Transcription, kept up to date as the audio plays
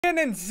Ian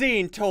and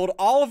Zine told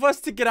all of us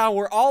to get on.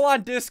 We're all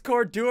on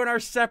Discord doing our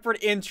separate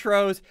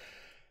intros.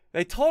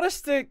 They told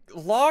us to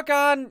log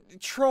on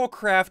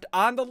Trollcraft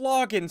on the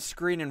login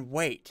screen and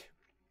wait.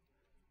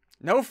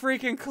 No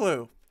freaking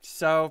clue.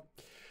 So,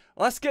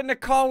 let's get in a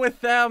call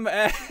with them.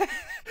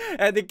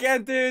 And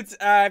again, dudes,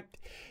 if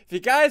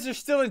you guys are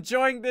still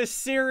enjoying this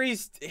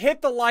series,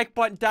 hit the like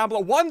button down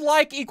below. 1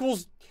 like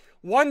equals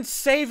 1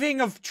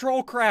 saving of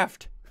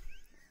Trollcraft.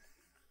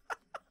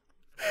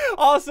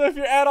 Also, if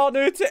you're at all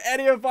new to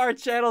any of our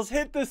channels,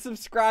 hit the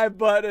subscribe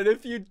button. And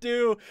if you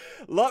do,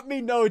 let me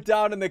know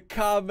down in the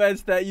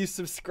comments that you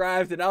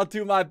subscribed, and I'll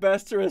do my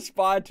best to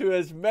respond to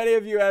as many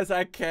of you as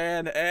I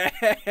can.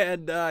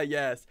 And,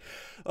 yes.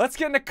 Let's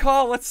get in the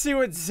call. Let's see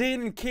what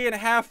Zine and Kian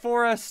have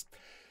for us.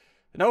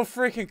 No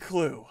freaking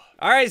clue.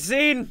 All right,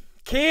 Zine,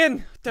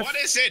 Kian. What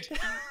is it?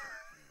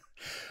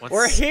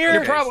 We're here.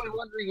 You're probably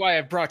wondering why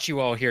I brought you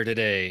all here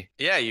today.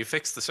 Yeah, you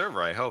fixed the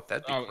server, I hope.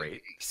 That'd be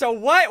great. So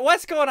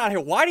what's going on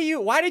here? Why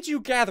did you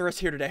gather us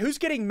here today? Who's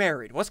getting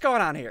married? What's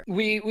going on here?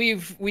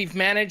 We've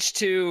managed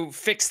to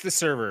fix the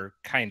server,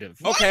 kind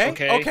of. Okay.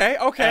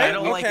 I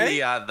don't like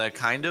the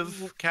kind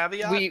of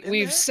caveat.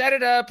 We've set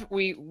it up.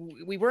 We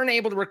weren't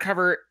able to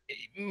recover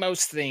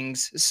most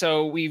things,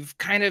 so we've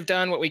kind of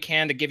done what we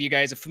can to give you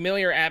guys a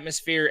familiar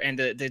atmosphere and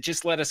to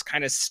just let us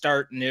kind of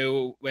start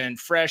new and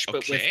fresh,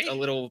 but with a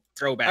little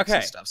throwbacks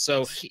and stuff.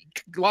 So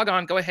log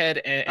on, go ahead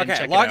and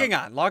check it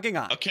out. Logging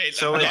on. Okay,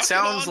 so it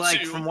sounds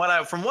like from what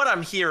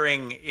I'm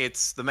hearing,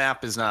 the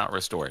map is not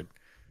restored.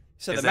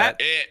 So the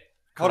map.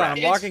 Hold on,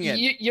 I'm logging in.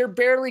 You're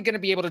barely going to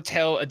be able to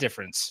tell a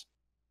difference.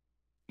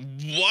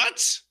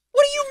 What?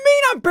 What do you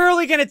mean I'm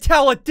barely going to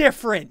tell a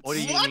difference? What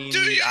do you mean?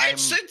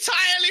 It's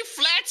entirely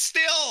flat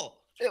still.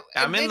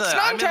 I'm in the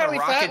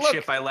rocket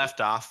ship I left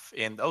off,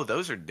 and oh,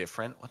 those are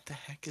different. What the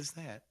heck is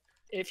that?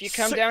 If you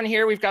come down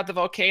here, we've got the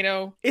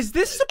volcano. Is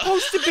this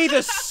supposed to be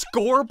the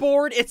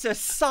scoreboard? It's a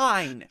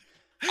sign.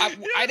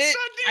 I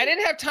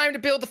didn't have time to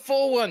build the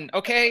full one.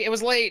 Okay, it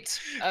was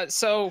late.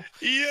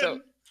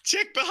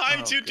 Check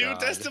behind you, dude.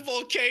 That's the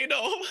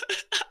volcano.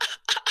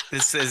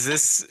 Is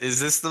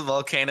this the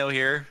volcano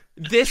here?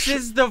 This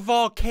is the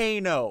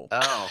volcano.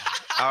 Oh,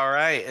 all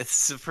right.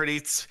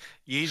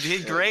 You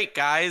did great,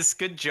 guys.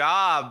 Good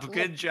job.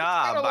 Good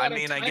job. I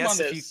mean, I guess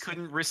if you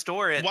couldn't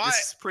restore it,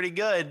 this is pretty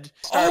good.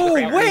 Oh,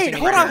 wait.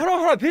 Hold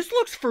on. This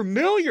looks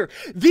familiar.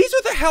 These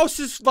are the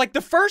houses, like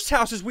the first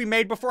houses we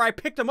made before I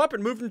picked them up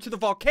and moved them to the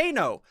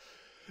volcano.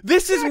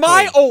 This is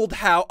my old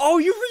house. Oh,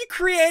 you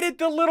recreated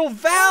the little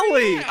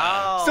valley.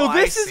 Oh, so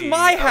this is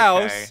my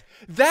house. Okay.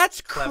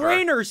 That's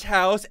Crainer's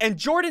house, and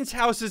Jordan's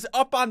house is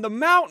up on the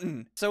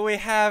mountain. So we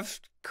have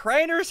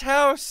Crainer's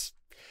house,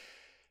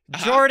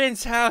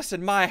 Jordan's house,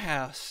 and my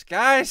house.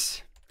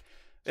 Guys,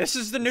 this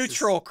is the new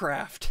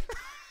Trollcraft.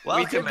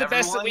 We did the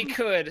best that we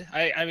could.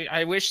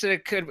 I wish that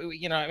it could,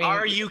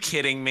 Are you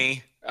kidding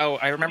me? Oh,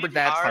 I remembered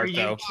that part,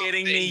 though. Are you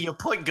kidding me? You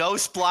put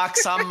ghost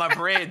blocks on my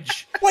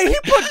bridge. Wait, he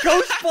put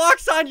ghost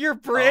blocks on your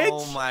bridge?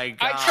 Oh my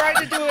god. I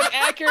tried to do an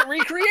accurate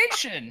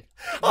recreation.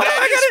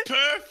 That is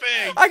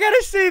perfect. I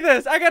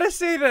gotta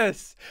see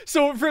this.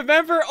 So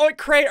remember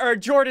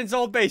Jordan's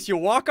old base. You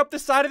walk up the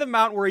side of the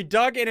mountain where he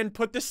dug in and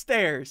put the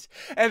stairs.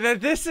 And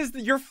then this is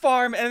your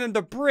farm and then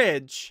the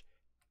bridge.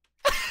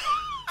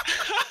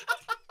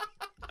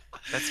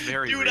 That's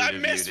very Dude, I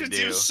messed with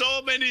you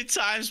so many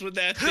times with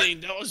that thing.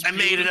 That was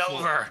beautiful. I made it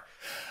over.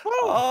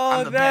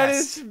 Oh, that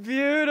is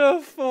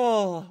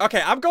beautiful.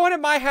 Okay, I'm going to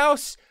my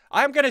house.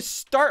 I'm going to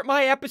start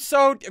my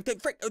episode.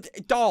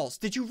 Dolls.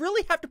 Did you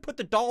really have to put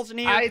the dolls in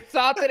here? I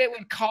thought that it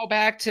would call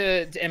back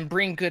and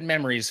bring good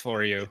memories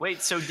for you.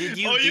 Wait, so did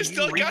you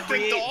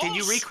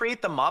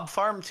recreate the mob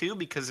farm too?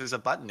 Because there's a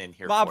button in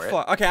here for it.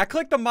 Farm. Okay, I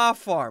clicked the mob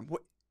farm.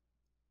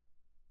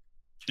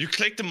 You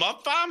clicked the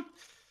mob farm?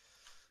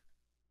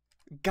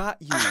 Got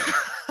you.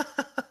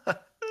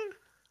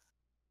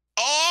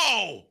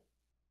 Oh!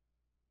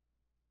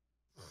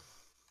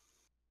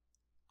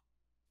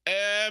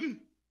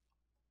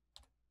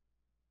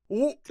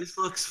 This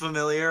looks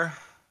familiar.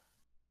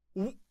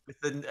 With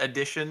an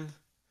addition.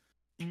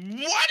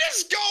 What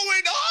is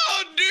going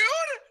on, dude?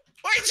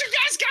 Wait, you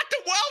guys got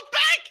the world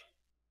back?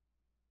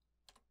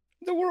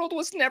 The world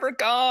was never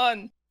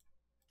gone.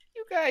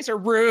 You guys are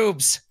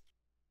rubes.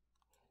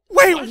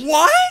 Wait,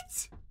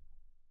 what?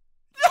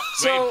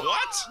 So, wait,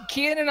 what?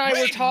 Kian and I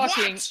were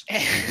talking,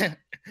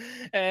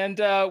 and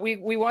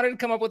we wanted to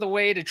come up with a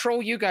way to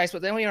troll you guys,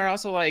 but then we are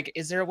also like,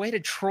 is there a way to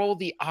troll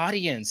the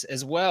audience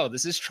as well?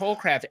 This is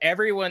Trollcraft.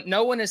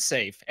 No one is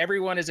safe.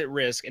 Everyone is at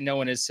risk, and no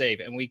one is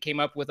safe. And we came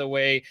up with a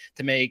way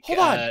to make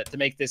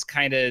this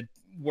kind of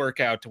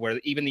work out to where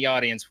even the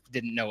audience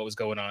didn't know what was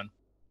going on.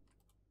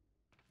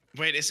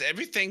 Wait, is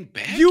everything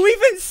back? You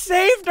even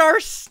saved our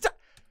stuff.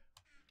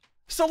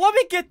 So let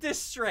me get this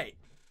straight.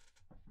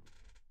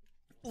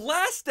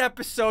 Last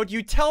episode,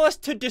 you tell us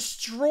to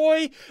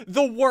destroy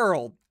the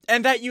world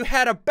and that you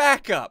had a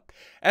backup.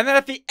 And then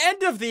at the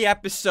end of the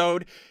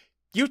episode,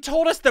 you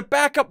told us the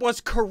backup was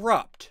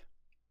corrupt.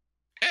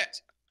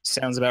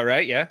 Sounds about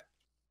right, yeah.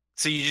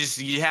 So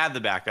you had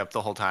the backup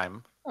the whole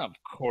time. Of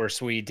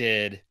course we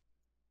did.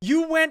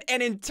 You went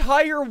an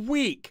entire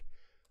week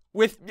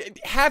with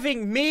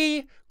having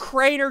me,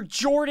 Crainer,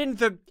 Jordan,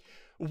 the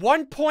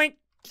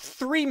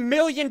 1.3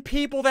 million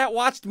people that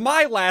watched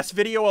my last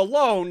video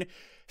alone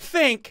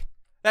think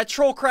that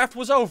Trollcraft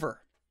was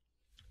over.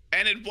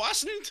 And it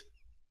wasn't?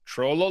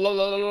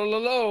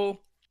 Troll-lo-lo-lo-lo-lo-lo.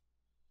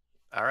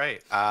 All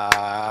right.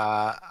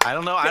 I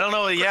don't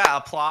know. Yeah,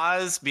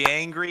 applause, be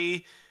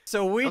angry.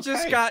 So we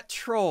just got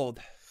trolled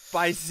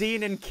by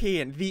Zine and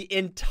Kian. The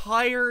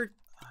entire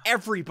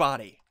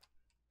everybody.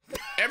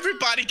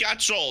 Everybody got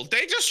trolled.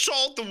 They just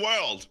trolled the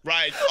world,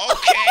 right?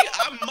 Okay,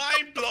 I'm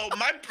mind blown.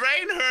 My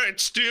brain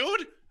hurts,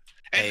 dude.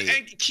 And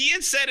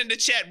Kian said in the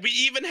chat, we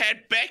even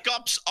had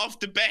backups of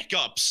the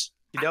backups.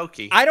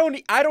 Okie dokie.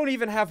 I don't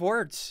even have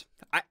words.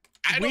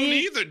 I don't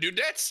either, dude.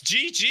 That's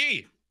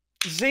GG.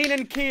 Zine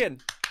and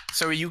Kian.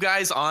 So are you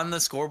guys on the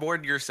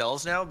scoreboard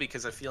yourselves now?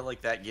 Because I feel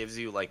like that gives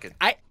you like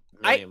a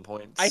million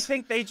points. I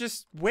think they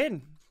just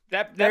win.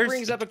 That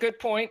brings up a good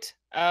point.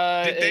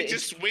 Did they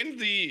just win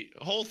the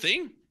whole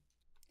thing?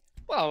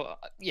 Well,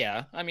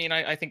 yeah. I mean,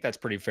 I think that's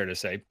pretty fair to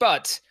say.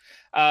 But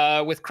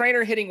with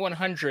Crainer hitting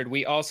 100,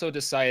 we also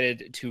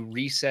decided to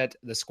reset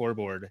the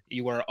scoreboard.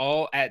 You are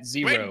all at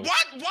 0. Wait,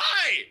 what?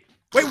 Why?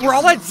 Wait, we're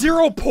all at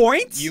 0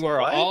 points? You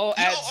are all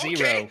at 0.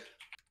 Okay.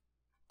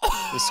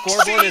 The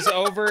scoreboard is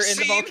over in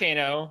the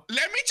volcano.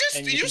 Let me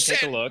just, you said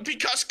take a look.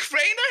 Because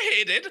Crainer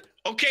hated.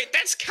 Okay,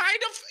 that's kind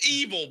of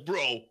evil,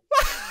 bro.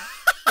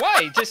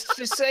 Why? Just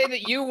say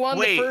that you won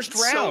the first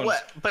round. So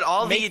what? But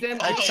all make the them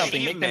do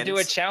something. Make them do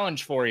a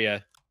challenge for you.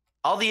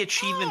 All the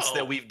achievements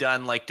that we've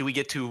done, like, do we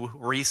get to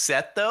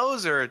reset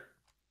those or?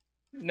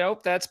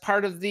 Nope, that's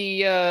part of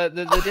the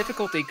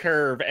difficulty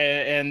curve,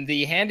 and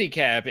the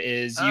handicap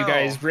is you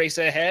guys race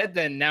ahead,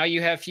 then now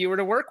you have fewer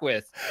to work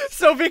with.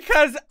 So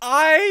because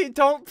I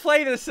don't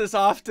play this as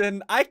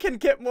often, I can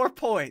get more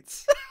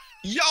points.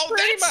 Yo,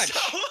 Pretty that's much.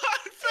 so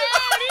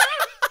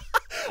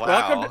unfair.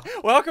 Wow.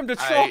 Welcome to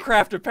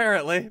Trollcraft,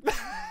 apparently.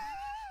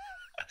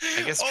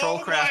 I guess Oh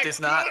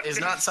Trollcraft my is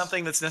not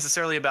something that's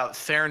necessarily about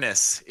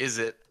fairness, is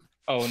it?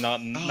 Oh, not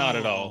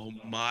at all.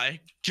 Oh my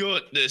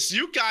goodness.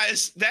 You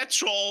guys, that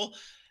troll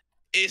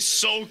is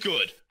so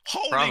good.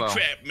 Holy Bravo.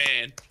 crap,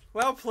 man.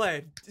 Well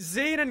played.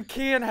 Zine and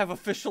Kian have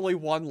officially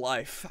won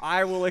life.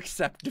 I will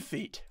accept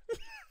defeat.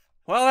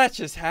 Well, that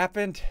just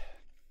happened.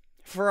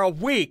 For a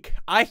week,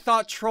 I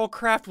thought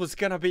Trollcraft was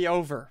gonna be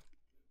over.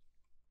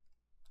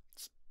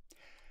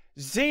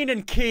 Zine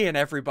and Kian,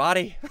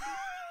 everybody.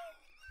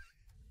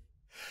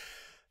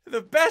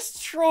 The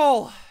best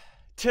troll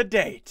to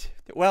date.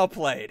 Well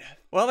played.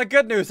 Well, the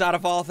good news out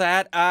of all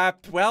that,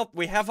 well,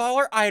 we have all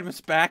our items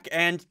back,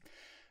 and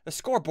the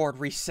scoreboard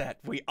reset.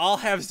 We all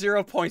have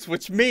 0 points,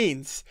 which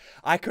means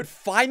I could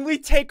finally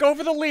take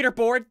over the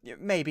leaderboard.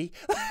 Maybe.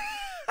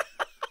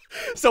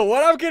 So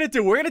what I'm gonna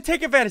do, we're gonna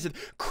take advantage of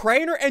it.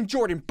 Crainer and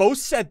Jordan both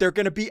said they're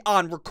gonna be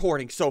on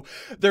recording. So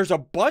there's a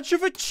bunch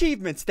of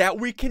achievements that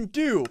we can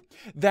do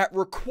that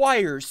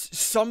requires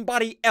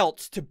somebody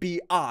else to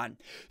be on.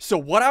 So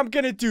what I'm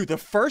gonna do, the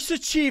first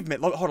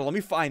achievement, hold on, let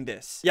me find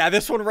this. Yeah,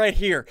 this one right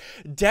here.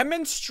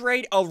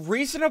 Demonstrate a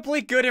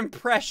reasonably good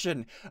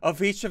impression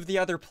of each of the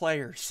other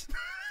players.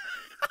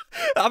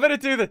 I'm gonna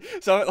do the,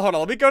 so hold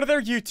on, let me go to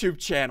their YouTube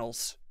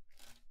channels.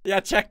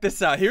 Yeah, check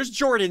this out. Here's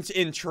Jordan's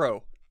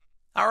intro.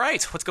 All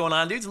right, what's going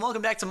on, dudes, and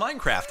welcome back to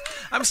Minecraft.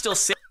 I'm still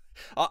sick.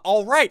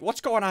 All right,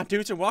 what's going on,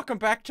 dudes, and welcome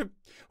back to.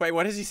 Wait,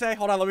 what does he say?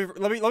 Hold on, let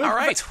me. All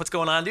right, what's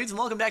going on, dudes, and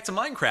welcome back to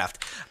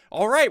Minecraft.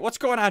 All right, what's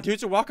going on,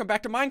 dudes, and welcome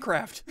back to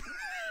Minecraft.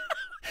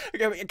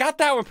 Okay, got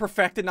that one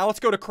perfected. Now let's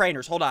go to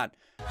Crainer's. Hold on.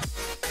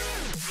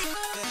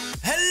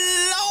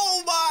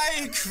 Hello,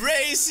 my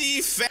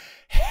crazy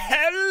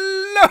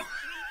Hello.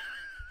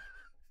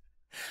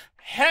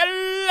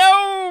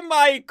 Hello,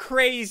 my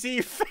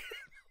crazy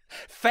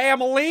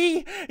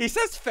family. He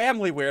says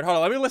family weird. Hold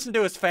on, let me listen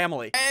to his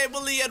family.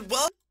 family and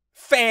welcome.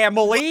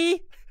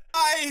 Family.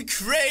 My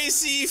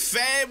crazy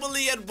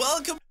family and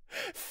welcome.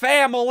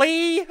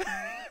 Family.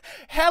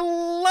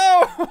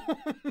 Hello,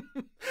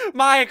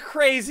 my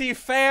crazy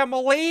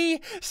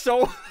family.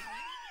 So,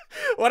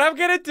 what I'm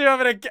gonna do,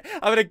 I'm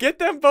gonna get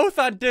them both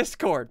on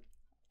Discord,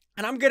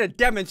 and I'm gonna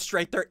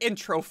demonstrate their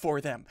intro for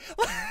them.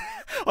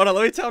 Hold on,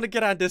 let me tell them to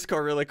get on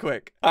Discord really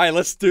quick. All right,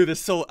 let's do this.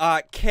 So,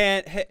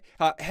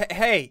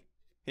 hey,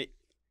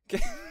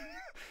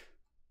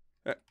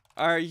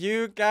 are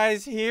you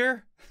guys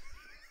here?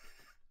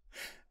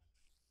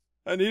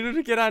 I need her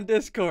to get on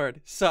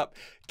Discord. Sup?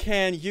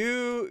 Can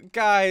you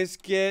guys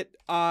get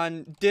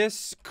on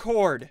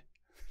Discord?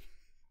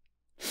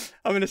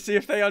 I'm gonna see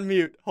if they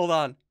unmute. Hold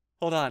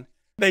on.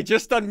 They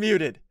just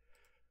unmuted.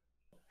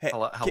 Hey,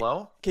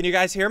 Hello? Can you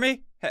guys hear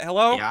me?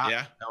 Hello?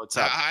 Yeah. No, what's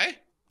up? Hi.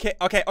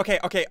 Okay.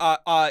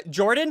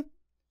 Jordan?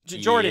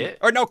 Jordan. Yeah.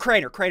 Or no,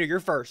 Crainer, you're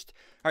first.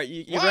 All right,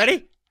 you What?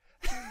 ready?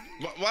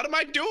 What am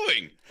I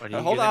doing? What are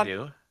you Hold gonna on.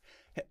 do?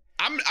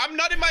 I'm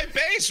not in my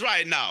base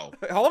right now.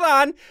 Hold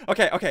on.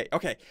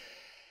 Okay.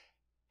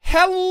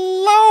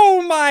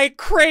 Hello, my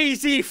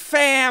crazy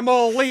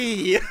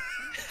family.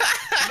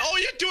 No,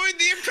 you're doing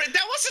the impression.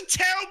 That was a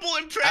terrible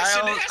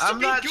impression. I'm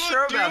not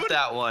sure about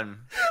that one.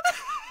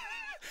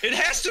 It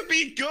has to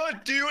be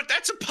good, dude.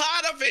 That's a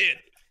part of it.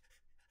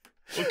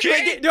 Okay.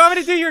 Wait, do you want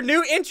me to do your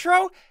new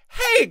intro?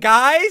 Hey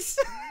guys,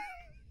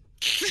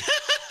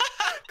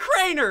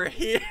 Crainer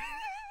here.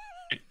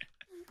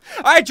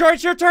 All right,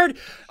 George, your turn.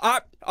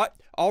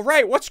 All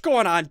right, what's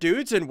going on,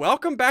 dudes? And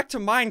welcome back to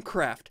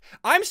Minecraft.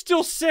 I'm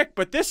still sick,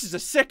 but this is a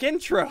sick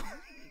intro.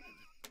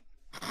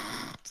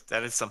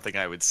 That is something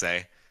I would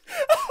say.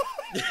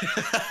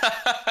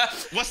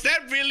 Was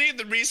that really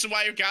the reason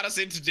why you got us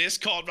into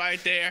Discord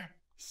right there?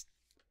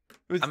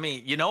 I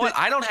mean, you know what?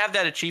 I don't have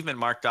that achievement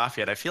marked off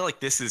yet. I feel like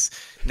this is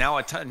now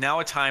a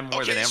time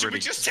more than ever to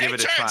give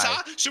it a try.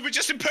 Huh? Should we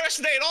just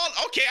impersonate all?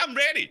 Okay, I'm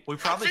ready. We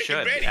probably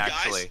should, ready,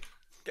 actually.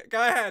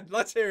 Go ahead.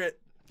 Let's hear it.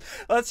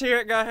 Let's hear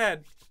it. Go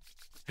ahead.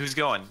 Who's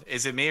going?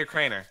 Is it me or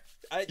Crainer?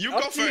 You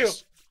go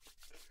first.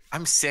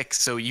 I'm sick,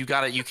 so you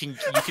can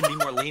be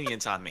more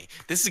lenient on me.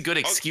 This is a good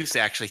excuse,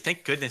 actually.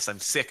 Thank goodness I'm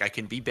sick. I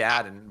can be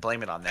bad and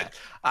blame it on that.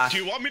 Do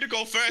you want me to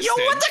go first? Yo,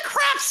 then? what the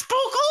crap,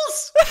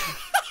 Spookles?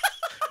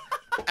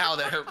 Ow,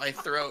 that hurt my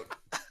throat.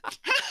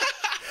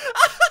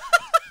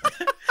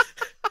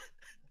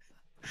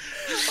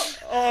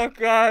 Oh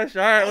gosh!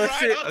 All right, let's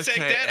see. I'll take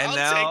that.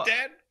 I'll take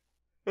that.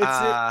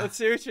 Let's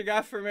see what you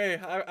got for me.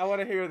 I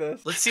want to hear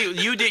this. Let's see.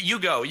 You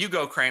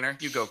go, Crainer.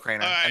 You go,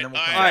 Crainer. All right, and then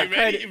we'll all right.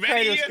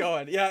 Crainer's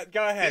going. Yeah,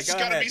 go ahead. This is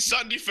gonna be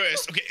SSundee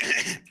first. Okay.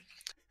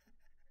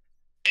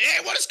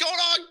 Hey, what is going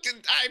on?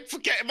 I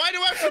forget. Why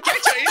do I forget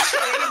your intro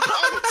in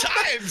important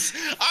times?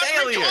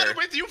 I've recorded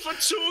with you for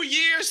 2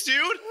 years,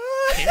 dude.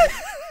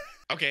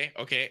 Okay.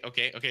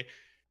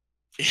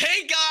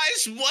 Hey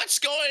guys, what's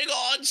going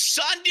on?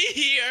 SSundee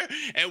here,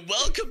 and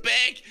welcome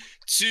back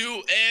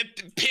to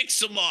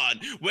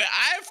Pixelmon, where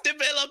I've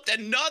developed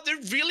another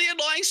really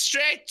annoying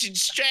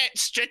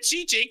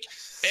strategic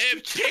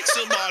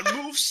Pixelmon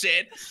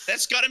moveset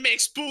that's gonna make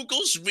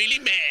Spookles really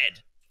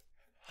mad.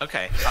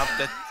 Okay,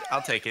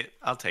 I'll take it.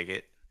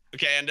 Okay,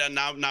 and then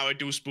now I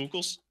do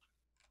Spookles.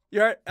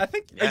 I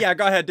think. Yeah,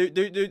 go ahead.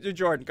 Do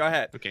Jordan. Go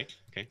ahead. Okay.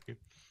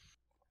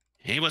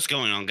 Hey, what's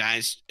going on,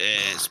 guys?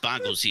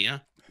 Sparkles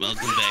here.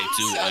 Welcome back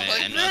to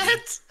another.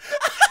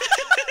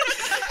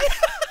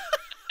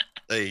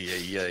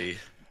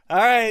 All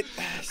right,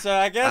 so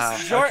I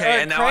guess Jordan.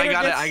 Okay, and now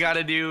I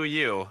gotta do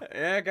you.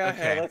 Yeah, go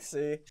ahead. Let's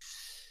see.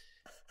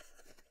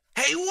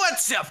 Hey,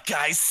 what's up,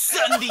 guys?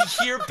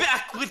 SSundee here,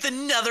 back with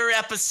another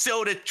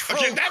episode of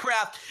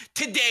Trollcraft.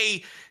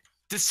 Today,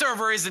 the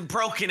server isn't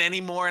broken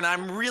anymore, and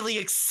I'm really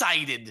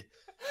excited.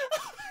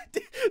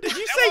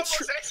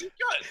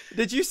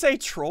 Did you say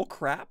troll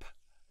crap?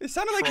 It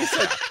sounded like you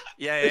said.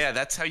 Yeah,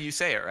 that's how you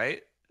say it,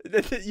 right?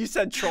 You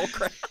said troll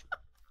crap.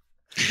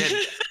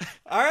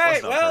 All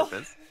right, well,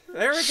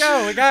 there we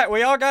go.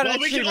 We all got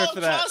an achievement for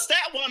that. We can all cross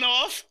that one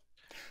off.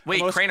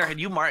 Wait, Crainer, had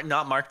you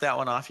not marked that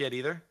one off yet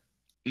either?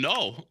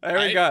 No. There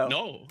we go.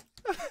 No.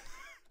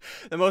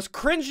 The most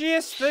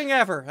cringiest thing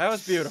ever. That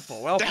was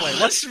beautiful. Well played.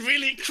 That was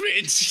really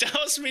cringe. That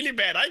was really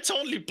bad. I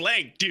totally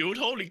blanked, dude.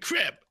 Holy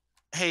crap.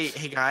 Hey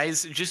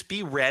guys, just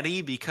be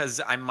ready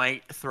because I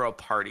might throw a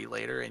party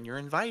later and you're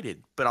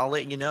invited, but I'll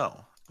let you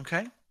know,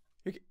 okay?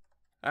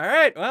 All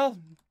right, well,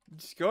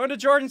 just going to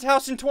Jordan's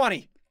house in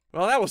 20.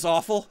 Well, that was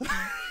awful.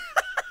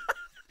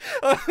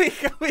 we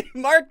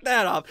marked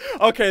that off.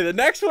 Okay, the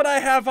next one I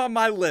have on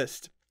my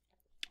list.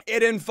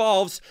 It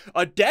involves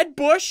a dead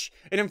bush,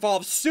 it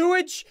involves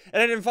sewage,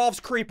 and it involves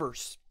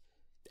creepers.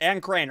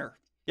 And Crainer.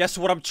 Yes,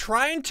 what I'm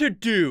trying to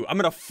do, I'm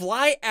going to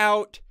fly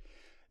out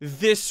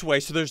this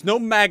way, so there's no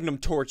magnum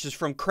torches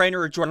from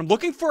Crainer or Jordan. I'm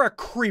looking for a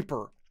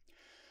creeper.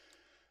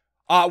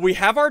 We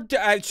have our,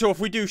 so if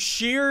we do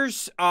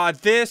shears,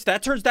 that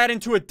turns that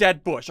into a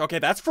dead bush. Okay,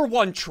 that's for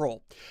one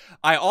troll.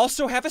 I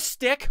also have a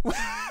stick.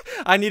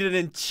 I need an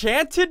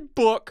enchanted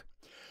book.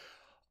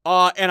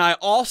 And I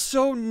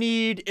also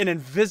need an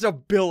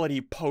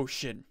invisibility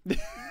potion.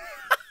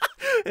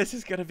 This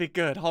is gonna be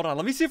good. Hold on,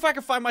 let me see if I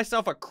can find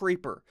myself a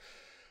creeper.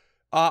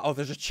 Oh,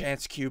 there's a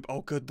chance cube.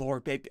 Oh, good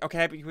lord, baby.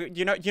 Okay,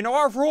 you know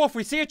our rule. If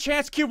we see a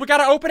chance cube, we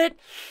gotta open it.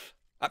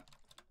 I'm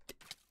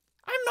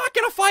not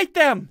gonna fight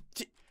them.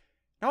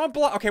 No,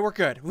 okay, we're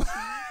good. All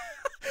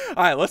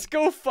right, let's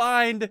go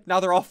find. Now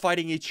they're all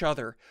fighting each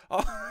other.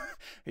 Oh,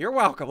 you're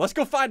welcome. Let's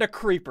go find a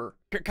creeper.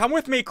 Come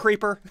with me,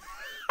 creeper.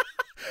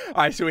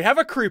 All right, so we have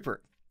a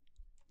creeper.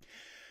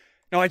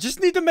 Now, I just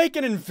need to make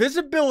an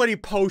invisibility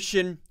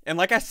potion. And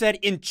like I said,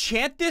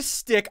 enchant this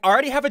stick. I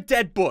already have a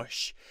dead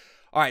bush.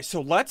 All right, so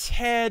let's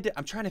head.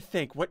 I'm trying to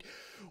think. What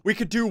we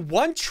could do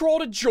one troll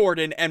to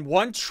Jordan and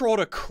one troll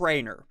to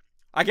Crainer.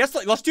 I guess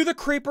let's do the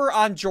creeper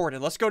on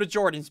Jordan. Let's go to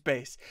Jordan's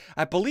base.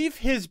 I believe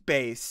his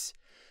base.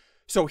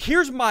 So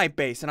here's my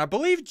base. And I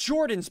believe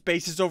Jordan's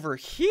base is over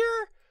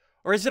here.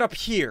 Or is it up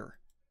here?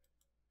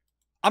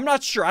 I'm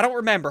not sure. I don't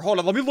remember. Hold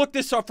on. Let me look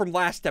this up from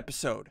last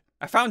episode.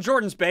 I found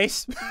Jordan's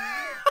base.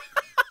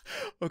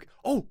 Okay.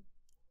 Oh.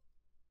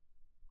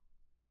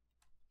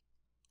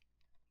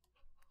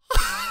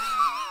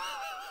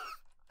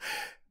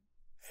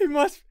 He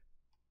must.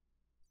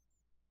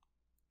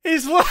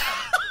 He's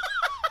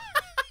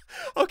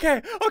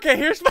Okay,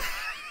 here's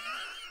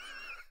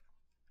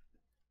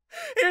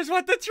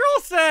what the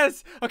troll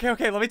says.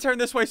 Okay, let me turn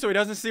this way so he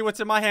doesn't see what's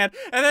in my hand.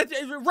 And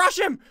then rush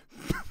him.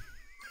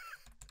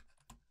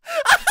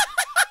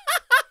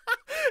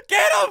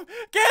 Get him!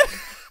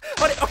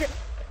 Buddy, okay.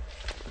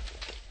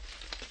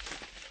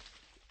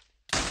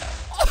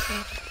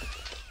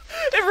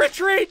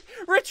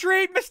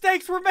 Retreat!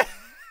 Mistakes were made.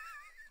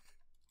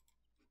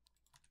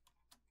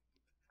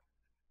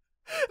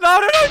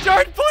 No,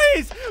 Jordan,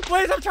 please!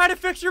 Please, I'm trying to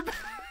fix your...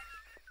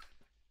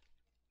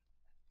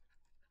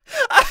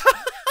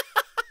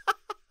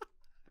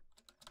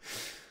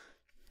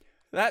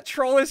 That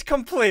troll is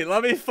complete.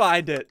 Let me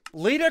find it.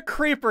 Lead a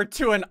creeper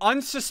to an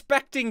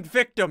unsuspecting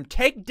victim.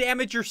 Take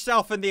damage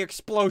yourself in the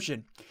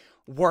explosion.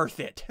 Worth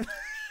it.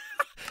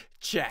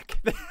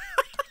 Check.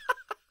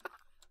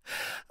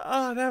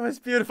 Oh, that was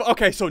beautiful.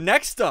 Okay, so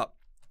next up,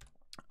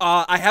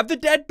 I have the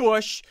dead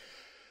bush.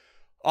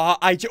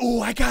 I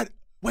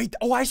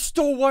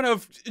stole one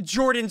of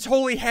Jordan's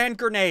holy hand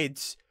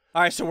grenades.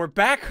 All right, so we're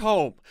back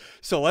home.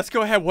 So let's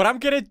go ahead. What I'm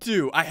gonna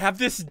do, I have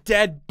this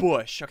dead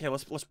bush. Okay,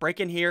 let's break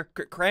in here.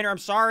 Crainer, I'm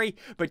sorry,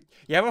 but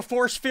you have a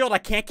force field. I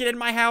can't get in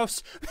my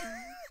house.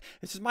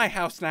 This is my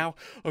house now.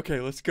 Okay,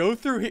 let's go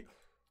through here.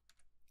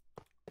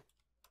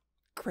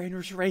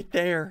 Crainer's right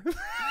there.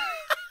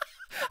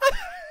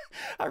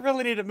 I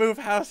really need to move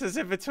houses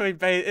in between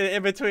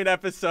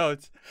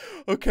episodes.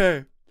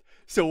 Okay.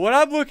 So what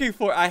I'm looking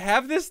for, I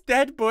have this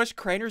dead bush.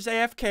 Crainer's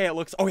AFK, it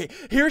looks... Okay,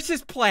 here's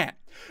his plant.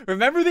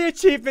 Remember the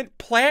achievement,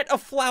 plant a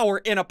flower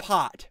in a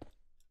pot.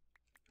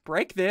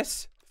 Break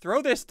this,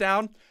 throw this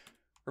down,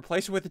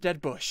 replace it with a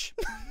dead bush.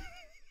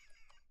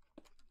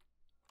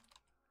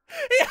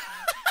 Yeah.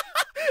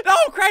 No,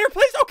 Crainer,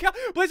 please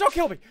don't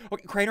kill me.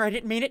 Okay, Crainer, I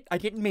didn't mean it. I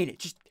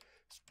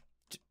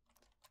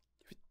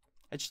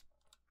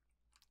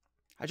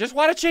just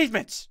want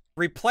achievements.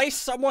 Replace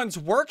someone's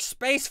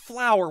workspace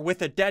flower with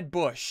a dead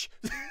bush.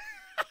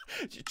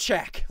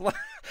 Check.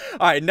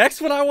 Alright,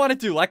 next what I want to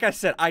do, like I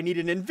said, I need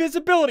an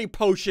invisibility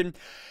potion,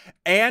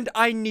 and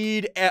I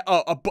need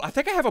I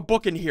think I have a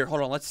book in here.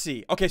 Hold on, let's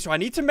see. Okay, so I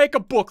need to make a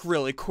book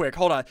really quick.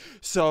 Hold on.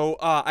 So,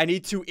 I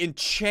need to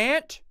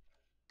enchant.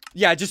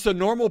 Yeah, just a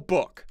normal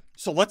book.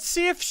 So let's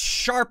see if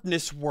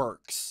sharpness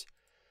works.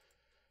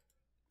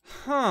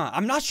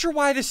 I'm not sure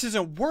why this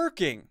isn't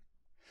working.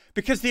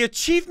 Because the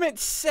achievement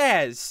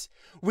says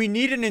we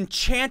need an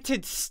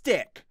enchanted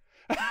stick.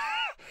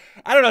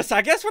 I don't know, so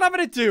I guess what I'm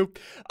gonna do,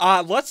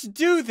 let's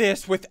do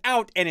this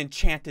without an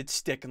enchanted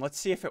stick, and let's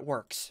see if it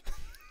works.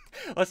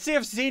 Let's see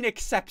if Zine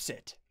accepts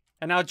it.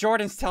 And now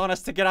Jordan's telling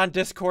us to get on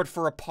Discord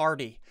for a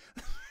party.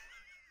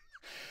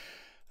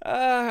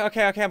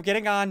 Okay, I'm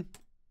getting on.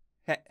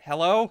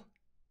 Hello?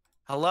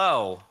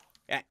 Hello.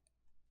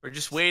 We're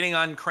just waiting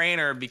on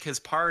Crainer because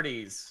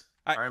parties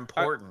are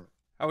important.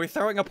 Are we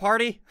throwing a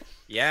party?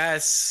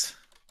 Yes.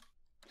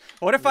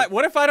 What if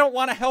I don't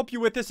want to help you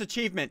with this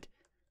achievement?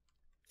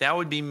 That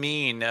would be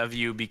mean of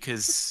you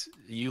because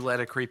you led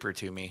a creeper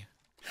to me.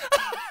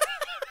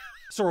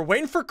 So we're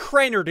waiting for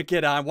Crainer to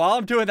get on. While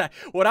I'm doing that,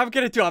 what I'm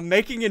going to do, I'm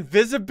making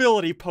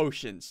invisibility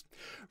potions,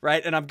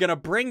 right? And I'm going to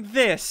bring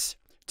this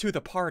to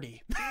the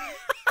party.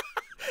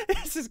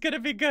 This is going to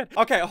be good.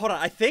 Okay, hold on.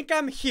 I think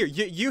I'm here.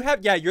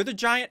 You're the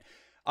giant.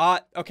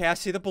 Okay, I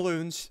see the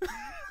balloons.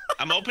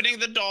 I'm opening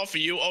the door for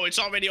you. Oh, it's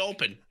already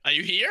open. Are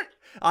you here?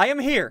 I am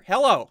here.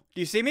 Hello. Do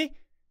you see me?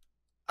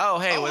 Oh,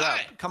 hey, what up?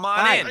 Come on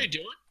in. How you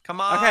doing? Come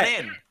on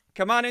in.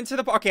 Come on into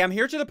the... Okay, I'm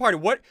here to the party.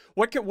 What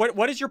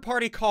is your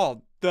party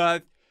called?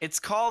 It's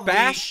called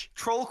Bash?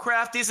 the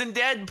Trollcraft Isn't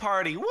Dead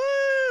Party. Woo!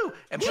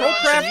 And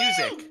Trollcraft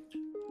music.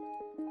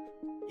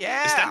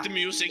 Yeah. Is that the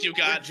music you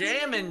got? We're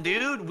jamming,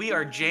 dude. We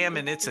are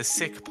jamming. It's a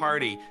sick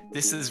party.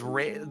 This is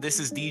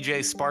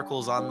DJ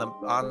Sparkles on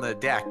the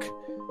deck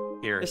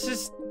here. This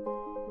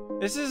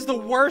is the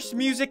worst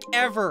music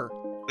ever.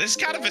 This is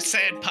kind of a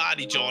sad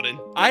party, Jordan.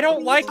 I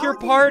don't like your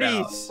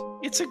parties.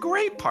 It's a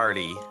great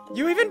party.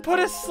 You even put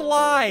a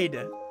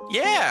slide.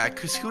 Yeah,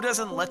 because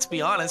let's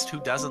be honest, who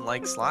doesn't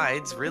like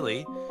slides,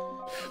 really?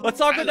 Let's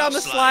all go down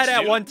the slide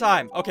at one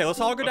time. Okay, let's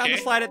all go down the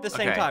slide at the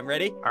same time.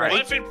 Ready? All right.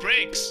 What if it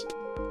breaks?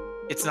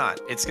 It's not.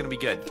 It's going to be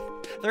good.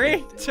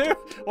 3, 2,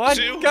 1,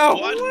 go.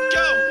 1,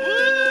 go.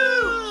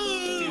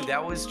 Woo! Dude,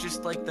 that was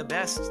just like the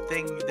best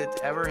thing that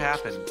ever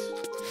happened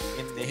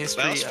in the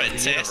history of the universe. That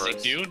was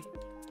fantastic, dude.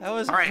 That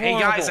was all right, horrible.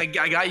 hey guys, I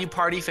got you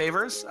party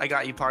favors.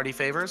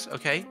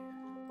 Okay.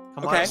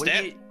 Come on.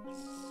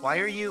 What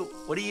are you?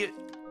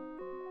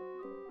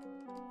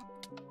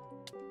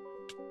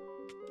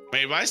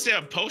 Wait, why is there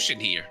a potion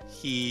here?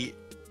 He's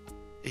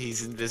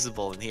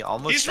invisible and he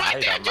almost died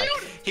right there, on my...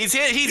 dude. He's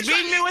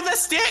beating me with a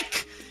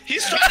stick.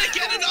 He's trying to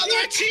get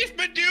another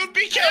achievement, dude.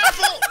 Be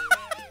careful.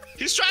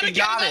 He's trying to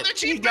get another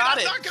achievement. He got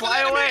it.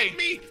 Fly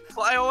away.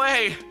 Fly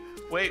away.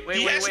 Wait.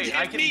 He hasn't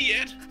hit me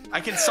yet. I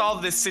can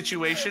solve this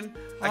situation.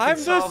 I'm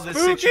the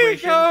spooky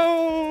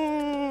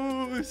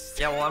ghost.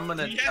 Yeah, well, I'm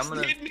gonna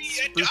spooky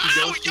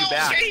ghost you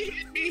back.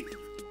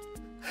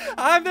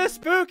 I'm the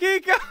spooky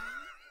ghost.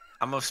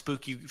 I'm a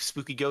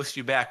spooky ghost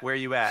you back. Where are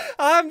you at?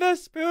 I'm the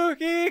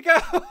spooky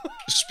ghost.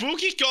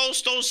 Spooky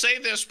ghosts don't say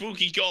they're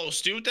spooky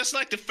ghosts, dude. That's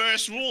like the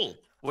first rule.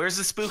 Where's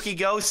the spooky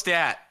ghost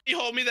at? You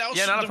hold me that was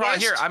Yeah, not a the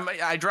problem. rest. Here,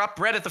 I dropped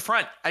bread at the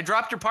front. I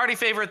dropped your party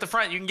favor at the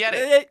front. You can get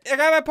it. I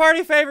got my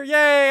party favor.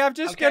 Yay! I'm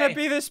just gonna Okay.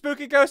 be the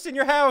spooky ghost in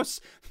your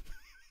house.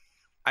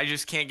 I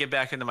just can't get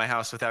back into my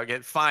house without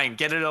Fine,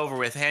 get it over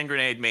with. Hand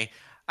grenade me.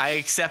 I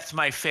accept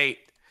my fate.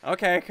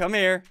 Okay, come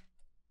here.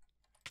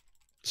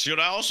 Should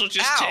I also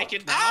just Ow! take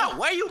it now? Ow!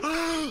 Why are you?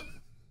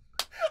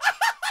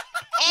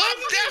 I'm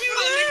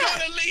definitely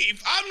gonna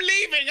leave. I'm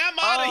leaving. I'm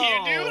out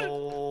of here, dude.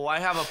 Oh, I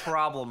have a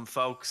problem,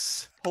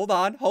 folks. Hold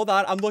on.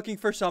 I'm looking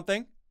for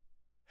something.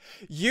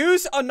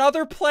 Use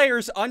another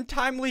player's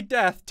untimely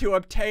death to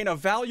obtain a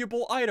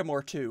valuable item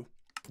or two.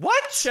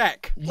 What?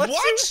 Check. Let's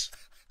What? see-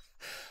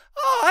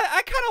 Oh,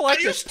 I kind of like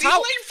Are you this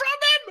stealing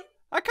from him?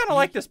 I kind of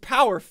like this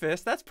power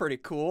fist. That's pretty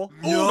cool.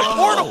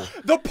 No. Ooh,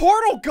 the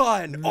portal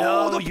gun.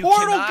 No, the you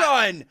portal cannot.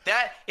 gun.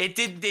 That it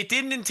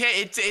didn't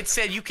intend. It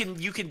said you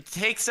can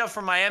take stuff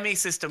from my ME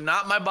system,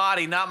 not my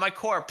body, not my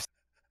corpse.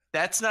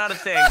 That's not a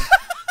thing.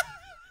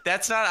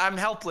 That's not. I'm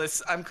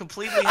helpless. I'm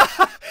completely.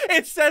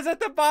 It says at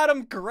the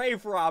bottom,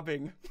 grave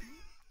robbing.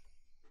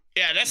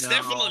 Yeah, that's No.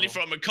 definitely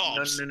from a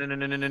corpse. No,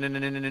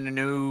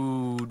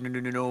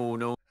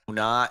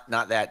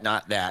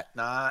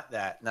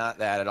 not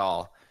that at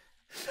all.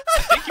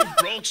 I think you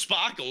broke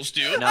Sparkles,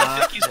 dude. No. I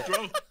think he's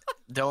broke.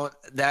 Don't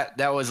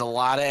that was a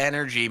lot of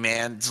energy,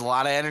 man. It's a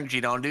lot of energy.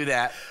 Don't do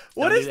that.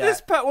 What Don't does do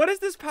that. What does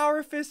this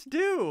power fist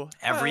do?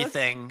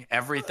 Everything.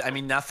 I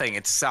mean, nothing.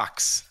 It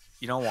sucks.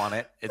 You don't want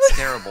it. It's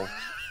terrible.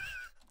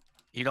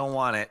 You don't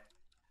want it.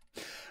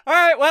 All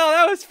right, well,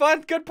 that was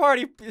fun. Good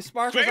party,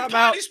 Sparkles. Great I'm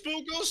out. party,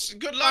 Spookles.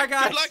 Good Bye, luck.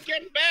 guys. Good luck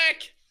getting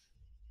back.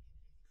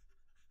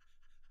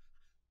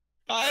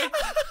 Bye.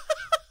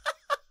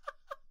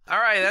 All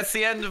right, that's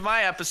the end of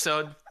my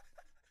episode.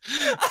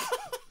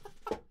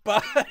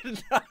 But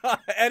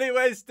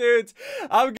anyways, dudes, I'm